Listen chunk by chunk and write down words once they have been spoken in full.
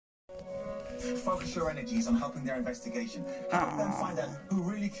Focus your energies on helping their investigation. Help them find out who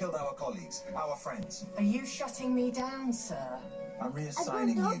really killed our colleagues, our friends. Are you shutting me down, sir? I'm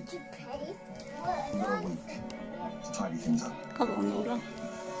reassigning you. You've got a week to tidy things up. Come on, Lola.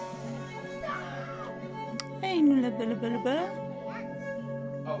 Hey, Nulla Bella Bella Bella.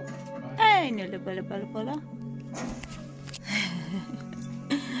 Hey, Nulla Bella Bella Bella.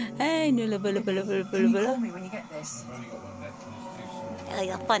 Hey, Nulla Bella Bella Bella Bella Bella. Call me when you get this. Oh,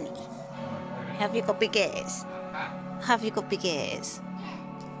 you're funny. Have you got big ears? Have you got big ears?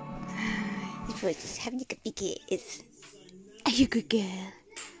 Have you got big ears? Are you a good girl?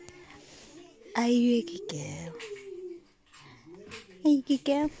 Are you a good girl? Are you a good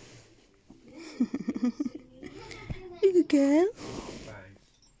girl? Are you a good girl?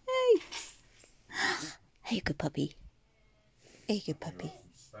 Hey. Are you a good puppy? Are you a good puppy?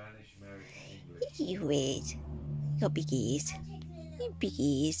 You weird. You got big ears. You big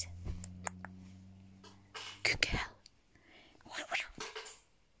ears. Good girl.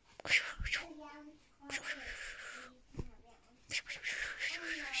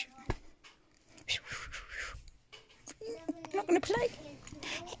 Not gonna play.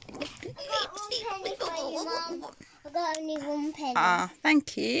 I got only one penny. Ah,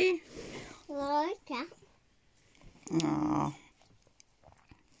 thank you. Right. Ah.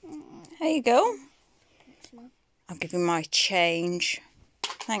 There you go. I'll give you my change.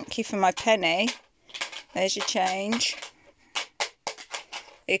 Thank you for my penny. There's your change.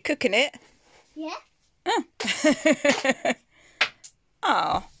 Are you cooking it? Yeah. Oh.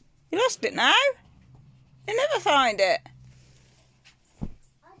 Oh, you lost it now? You'll never find it.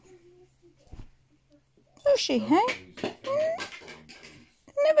 Will she, hey?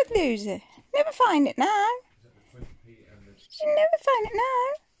 Never lose it. Never find it now. She'll never find it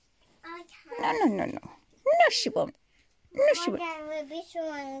now. I can't. No. No, she won't. No, she won't. Dad will be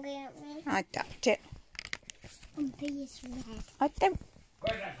so angry at me. I doubt it. I'm pleased with that. I don't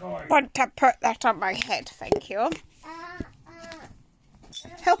want to put that on my head, thank you.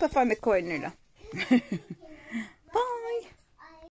 Help her find the coin, Nula.